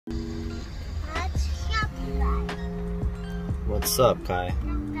What's up, Kai?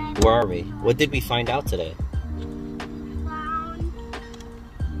 Where are we? What did we find out today?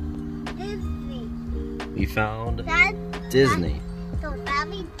 Disney. We found Disney. So that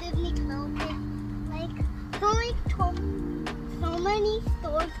means Disney closes. Like, so many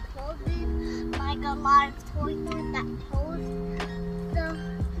stores closes. Like a lot of toy stores that close. So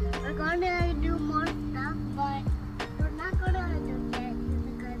we're gonna do more stuff, but we're not gonna do it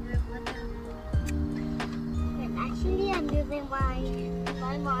because we're gonna. Actually, I'm using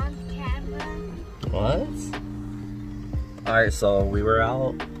my mom's camera. What? Alright, so we were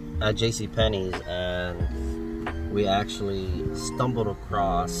out at JCPenney's and we actually stumbled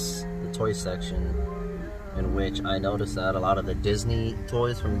across the toy section, in which I noticed that a lot of the Disney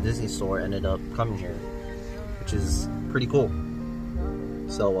toys from the Disney store ended up coming here, which is pretty cool.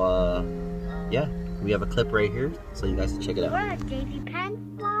 So yeah, we have a clip right here so you guys can check it out. We're at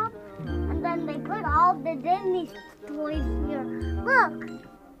JCPenney's shop, and then they put all the Disney toys here. Look!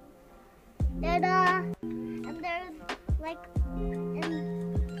 And there's like, and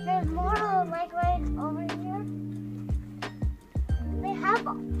there's more like right over here. They have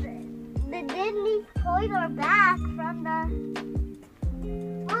the Disney toys are back from the.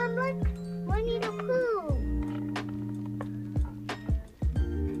 Oh, look, Winnie the Pooh.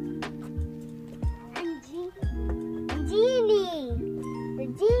 And Genie. The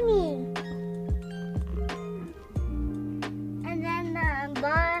Genie. And then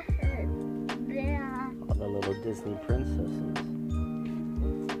All the little Disney princesses.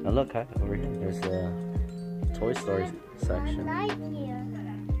 And look, Kai, over here, there's the Toy Story section.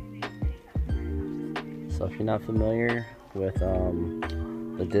 So if you're not familiar with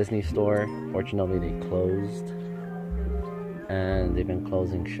the Disney store, fortunately they closed. And they've been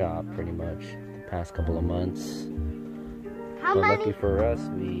closing shop pretty much the past couple of months. But lucky for us,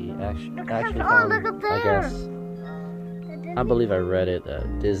 we actually found, I guess, I believe I read it,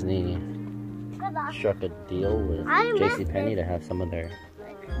 that Disney struck a deal with JCPenney to have some of their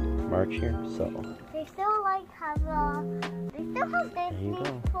merch here, so they still like have Disney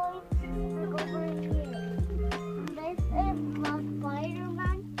toys over here. There's a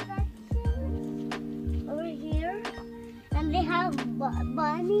Spider-Man section over here, and they have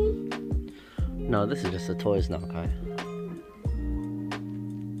Bunny. No, this is just the toys now, Kai.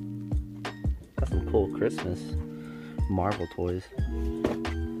 Got some cool Christmas Marvel toys.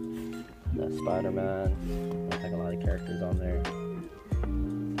 That Spider-Man, there's like a lot of characters on there.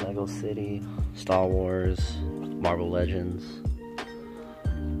 Lego City, Star Wars, Marvel Legends.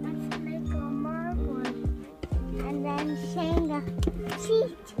 That's Lego Marvel. And then Shang-Chi.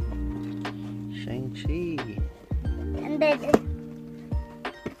 Shang-Chi. And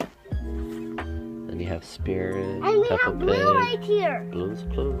then you have Spirit, and we Peppa have Blue Pig, right here. Blue's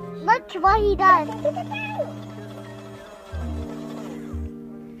Clues. Look what he does.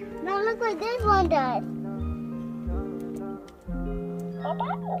 Now look what this one does. All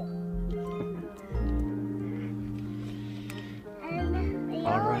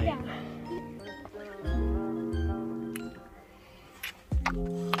right.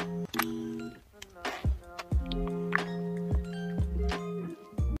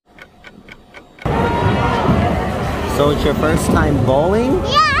 So it's your first time bowling?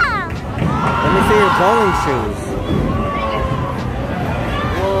 Yeah! Let me see your bowling shoes.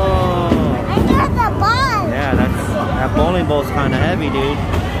 Whoa. I got the ball. Yeah, that bowling ball's kind of heavy, dude.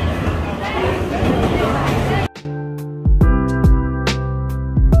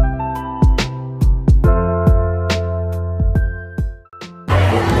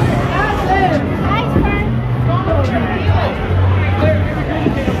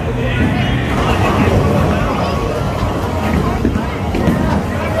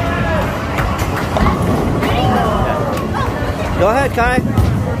 Go ahead, Kai.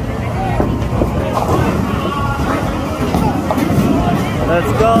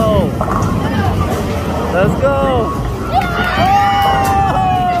 Let's go. Let's go.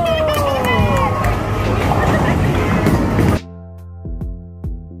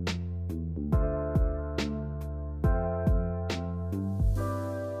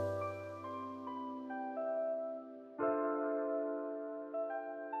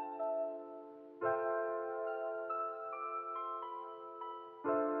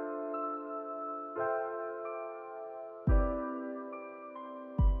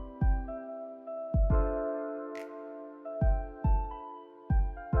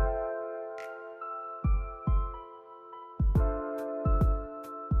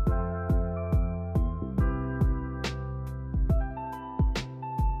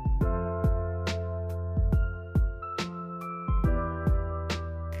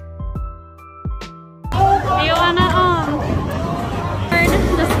 Do you wanna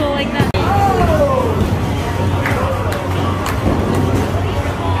like that.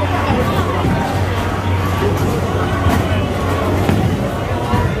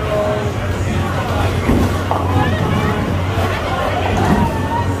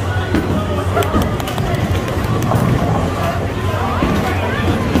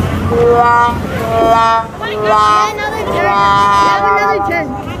 Another turn. You have another turn.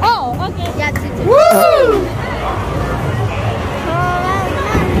 Oh, okay. Yeah, two turns. Woo!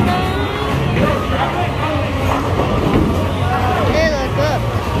 Hey, look up.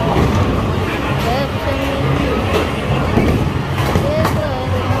 Up to me.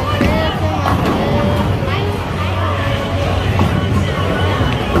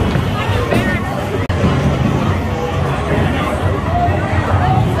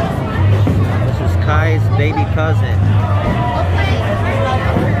 This is Kai's baby cousin,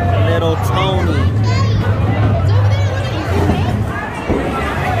 little Tony.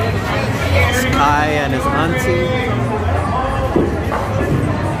 It's Kai and his auntie.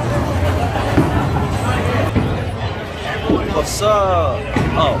 What's up?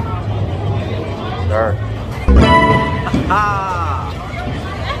 Oh. There. Ah.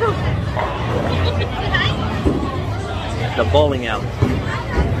 The bowling alley.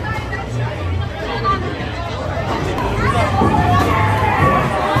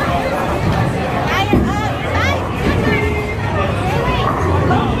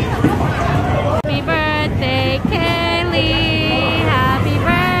 Happy birthday, Kaylee. Happy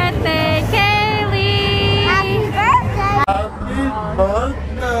birthday, Kaylee. Happy birthday.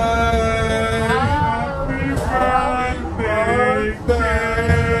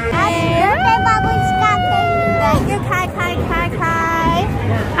 Thank you, Kai.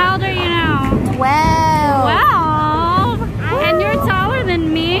 How old are you now? 12. 12? And you're taller than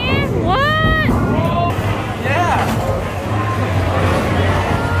me? What? Yeah.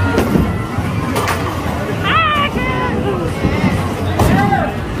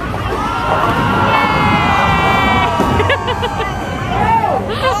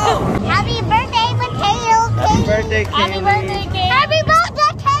 Happy birthday, Mateo. Happy birthday, Kaylee. Happy birthday, Kaylee. Happy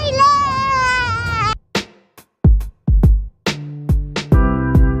birthday, Taylor.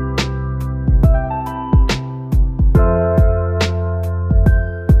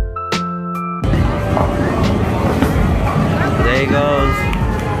 There he goes.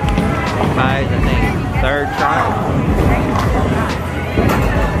 Kai's, I think, third child.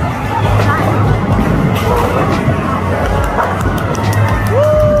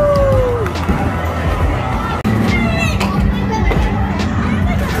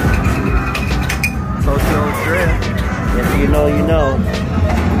 Tokyo Drift. If you know, you know.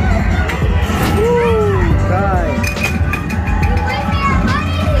 Woo! Kai.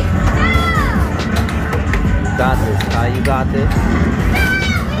 You got this, Kai. You got this.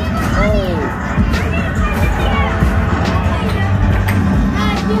 Oh.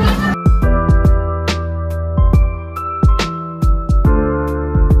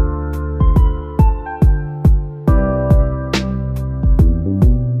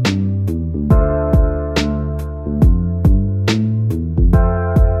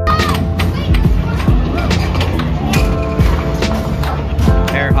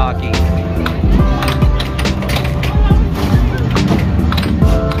 Air hockey.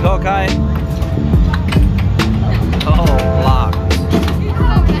 Go, Kai. Oh, blocked.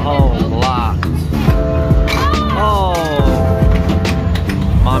 Oh, blocked. Oh.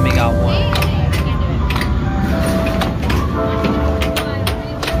 Mommy got one.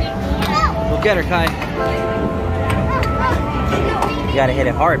 Go get her, Kai. You gotta hit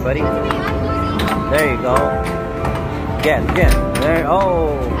it hard, buddy. There you go. Get. There.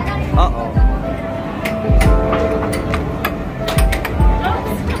 Oh. Uh-oh.